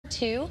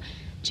to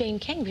Jane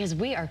King because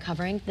we are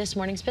covering this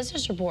morning's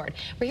business report.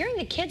 We're hearing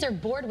the kids are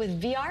bored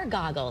with VR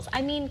goggles.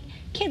 I mean,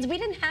 kids, we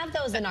didn't have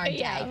those in our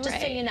day,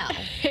 just so you know.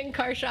 And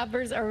car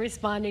shoppers are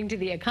responding to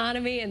the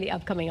economy and the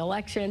upcoming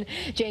election.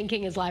 Jane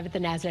King is live at the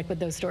NASDAQ with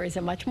those stories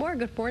and much more.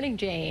 Good morning,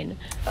 Jane.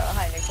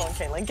 Hi, Nicole and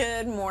Caitlin.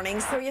 Good morning.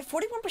 So,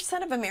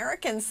 41% of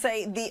Americans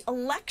say the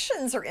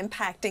elections are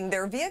impacting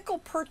their vehicle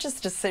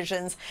purchase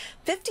decisions.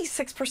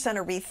 56%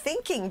 are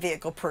rethinking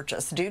vehicle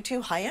purchase due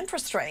to high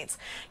interest rates.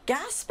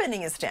 Gas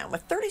spending is down,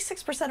 with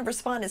 36% of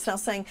respondents now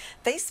saying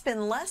they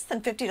spend less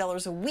than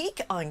 $50 a week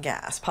on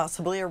gas,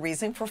 possibly a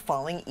reason for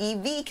falling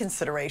EV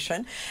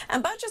consideration.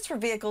 And budgets for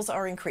vehicles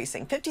are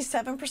increasing.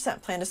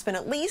 57% plan to spend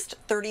at least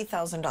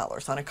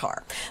 $30,000 on a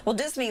car. Well,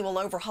 Disney will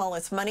overhaul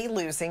its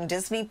money-losing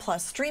Disney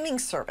Plus streaming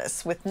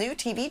service with new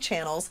TV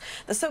channels,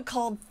 the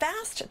so-called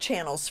FAST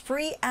channels,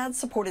 free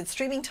ad-supported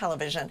streaming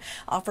television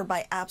offered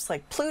by apps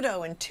like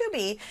Pluto and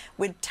Tubi,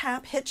 would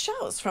tap hit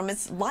shows from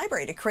its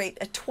library to create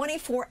a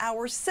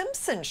 24-hour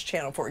Simpsons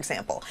channel, for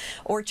example,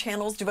 or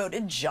channels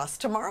devoted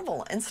just to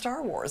Marvel and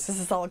Star Wars. This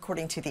is all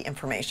according to the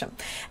information.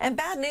 And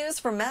bad news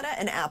for Meta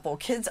and Apple.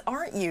 Kids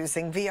aren't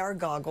using VR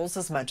goggles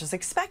as much as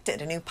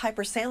expected. A new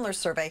Piper Sandler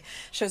survey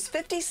shows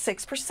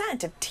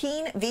 56% of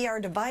teen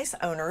VR device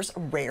owners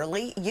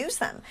rarely use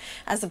them.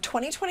 As of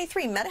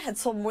 2023, Meta had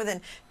sold more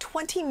than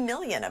 20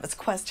 million of its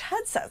Quest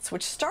headsets,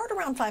 which start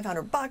around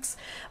 $500,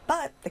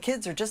 but the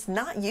kids are just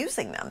not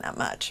using them that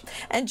much.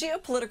 And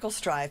geopolitical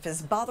strife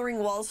is bothering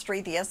Wall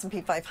Street. The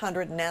S&P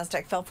 500 and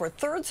NASDAQ fell for a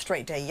third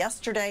straight day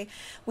yesterday.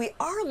 We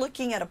are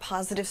looking at a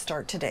positive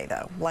start today,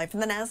 though. Live from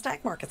the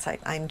NASDAQ market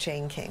site, I'm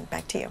Jane King.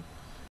 Back to you.